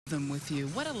rhythm with you.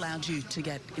 What allowed you to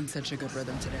get in such a good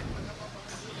rhythm today?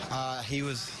 He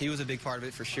was a big part of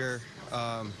it for sure.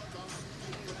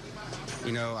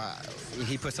 You know,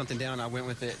 he put something down, I went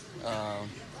with it,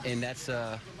 and that's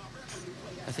I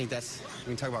think that's,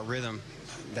 when you talk about rhythm,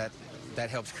 that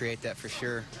helps create that for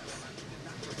sure.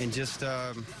 And just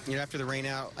you know, after the rain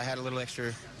out, I had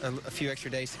a few extra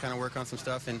days to kind of work on some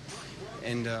stuff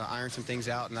and iron some things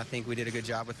out, and I think we did a good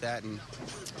job with that. And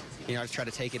you know, I just try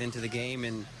to take it into the game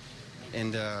and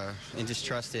just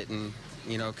trust it, and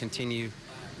you know, continue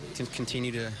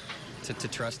to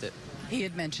trust it. He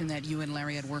had mentioned that you and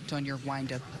Larry had worked on your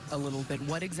windup a little bit.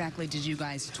 What exactly did you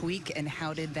guys tweak, and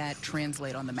how did that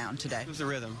translate on the mound today? It was the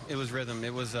rhythm. It was rhythm.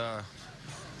 It was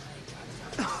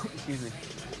excuse me.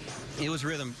 It was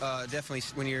rhythm. Definitely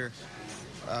when you're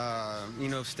you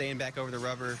know, staying back over the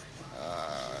rubber.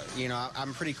 You know,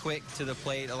 I'm pretty quick to the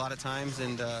plate a lot of times,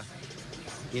 and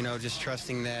you know, just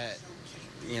trusting that,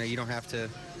 you know, you don't have to.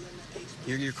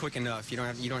 You're quick enough. You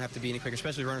don't have to be any quicker,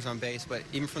 especially runners on base. But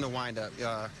even from the windup,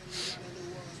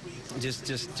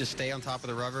 just stay on top of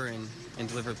the rubber and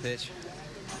deliver the pitch.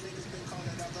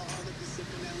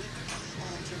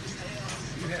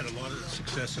 You had a lot of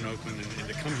success in Oakland, and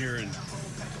to come here and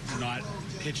not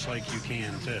pitch like you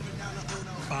can, to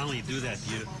finally do that,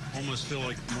 do you almost feel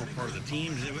like more part of the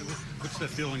team? What's that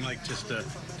feeling like, just to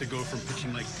go from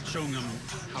pitching, like showing them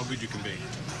how good you can be?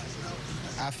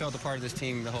 I felt a part of this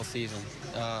team the whole season.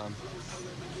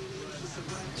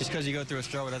 Just because you go through a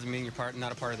struggle doesn't mean you're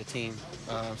not a part of the team.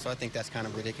 So I think that's kind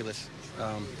of ridiculous.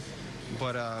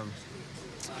 But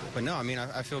no, I mean,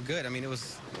 I feel good. I mean,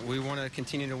 we want to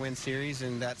continue to win series,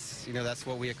 and that's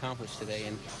what we accomplished today.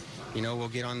 And you know, we'll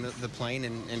get on the plane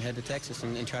and head to Texas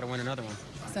and try to win another one.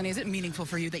 Sonny, is it meaningful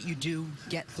for you that you do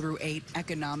get through 8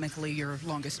 economically, your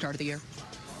longest start of the year?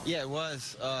 Yeah, it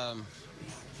was.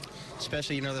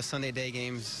 Especially, you know, the Sunday day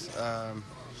games.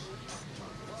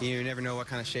 You never know what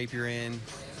kind of shape you're in.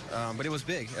 But it was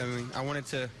big. I mean, I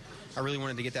really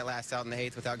wanted to get that last out in the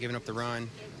 8th without giving up the run.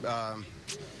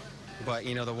 But,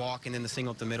 you know, the walk and then the single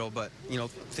up the middle. But, you know,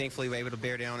 thankfully we were able to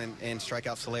bear down and strike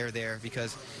out Soler there,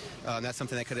 because that's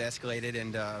something that could have escalated,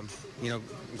 and, you know,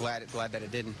 glad that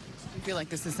it didn't. You feel like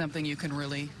this is something you can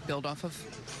really build off of?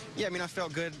 Yeah, I mean, I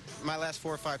felt good my last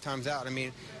 4 or 5 times out. I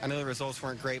mean, I know the results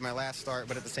weren't great my last start,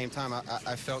 but at the same time,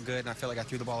 I felt good, and I felt like I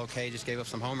threw the ball okay, just gave up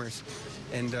some homers.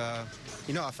 And,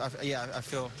 you know, I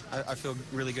feel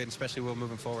really good, especially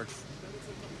moving forward.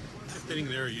 Inning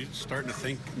there, you starting to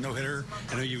think no-hitter?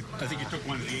 I think you took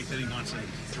one in the 8th inning once, and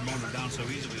you're mowing them down so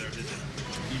easily there.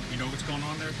 You know what's going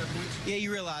on there at that point? Yeah, you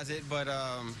realize it, but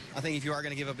I think if you are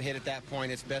going to give up a hit at that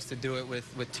point, it's best to do it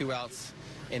with 2 outs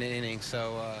in an inning.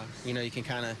 So you know, you can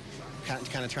kind of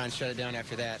try and shut it down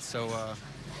after that. So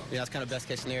yeah, that's kind of best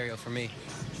case scenario for me.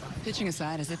 Pitching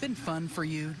aside, has it been fun for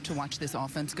you to watch this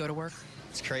offense go to work?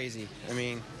 It's crazy. I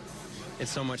mean,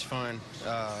 it's so much fun.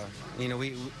 You know,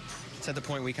 it's at the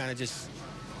point we kind of just,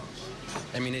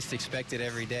 I mean, it's expected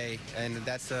every day, and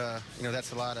that's you know, that's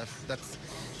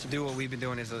to do what we've been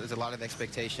doing is a lot of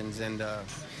expectations, and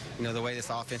you know, the way this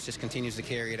offense just continues to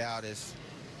carry it out is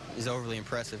overly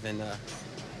impressive, and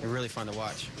really fun to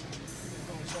watch.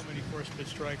 So many first pitch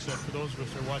strikes that for those of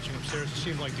us that are watching upstairs, it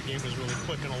seemed like the game was really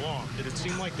clicking along. Did it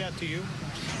seem like that to you?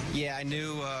 Yeah, I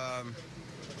knew.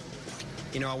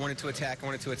 You know, I wanted to attack,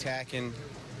 and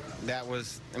that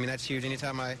was, I mean, that's huge.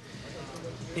 Anytime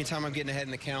I'm getting ahead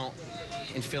in the count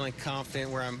and feeling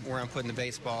confident where I'm putting the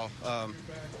baseball,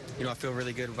 you know, I feel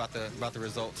really good about the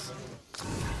results.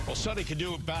 Well, Sonny could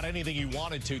do about anything he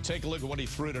wanted to. Take a look at what he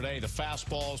threw today. The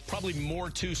fastballs, probably more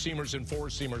 2-seamers and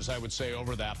 4-seamers, I would say,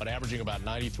 over that, but averaging about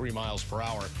 93 miles per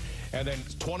hour. And then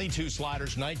 22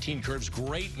 sliders, 19 curves.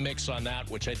 Great mix on that,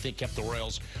 which I think kept the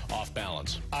Royals off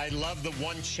balance. I love the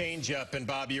one changeup. And,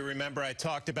 Bob, you remember I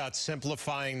talked about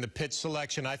simplifying the pitch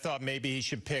selection. I thought maybe he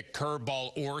should pick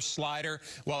curveball or slider.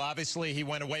 Well, obviously, he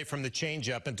went away from the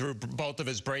changeup and threw both of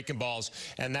his breaking balls,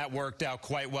 and that worked out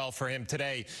quite well for him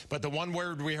today. But the one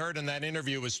word we heard in that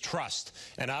interview was trust.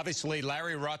 And obviously,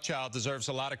 Larry Rothschild deserves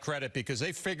a lot of credit because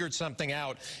they figured something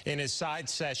out in his side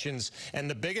sessions. And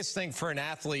the biggest thing for an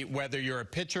athlete, whether you're a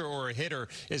pitcher or a hitter,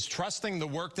 is trusting the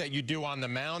work that you do on the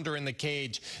mound or in the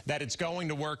cage, that it's going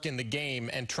to work in the game,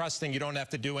 and trusting you don't have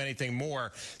to do anything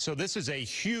more. So this is a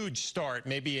huge start,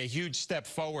 maybe a huge step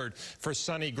forward for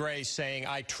Sonny Gray, saying,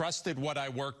 I trusted what I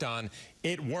worked on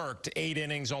it worked. 8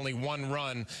 innings, only 1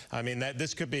 run. I mean,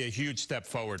 this could be a huge step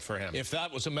forward for him. If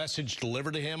that was a message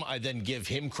delivered to him, I then give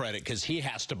him credit because he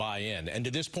has to buy in. And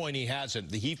to this point, he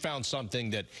hasn't. He found something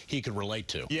that he could relate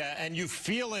to. Yeah, and you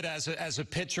feel it as a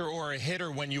pitcher or a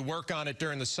hitter when you work on it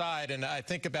during the side. And I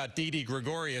think about Didi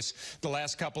Gregorius the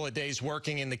last couple of days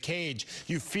working in the cage.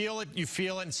 You feel it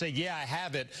and say, yeah, I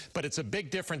have it. But it's a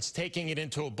big difference taking it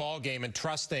into a ball game and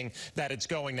trusting that it's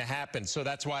going to happen. So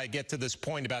that's why I get to this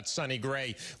point about Sonny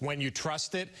Gray. When you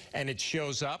trust it and it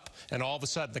shows up and all of a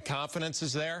sudden the confidence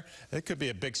is there, it could be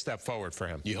a big step forward for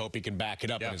him. You hope he can back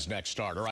it up in his next start. All right.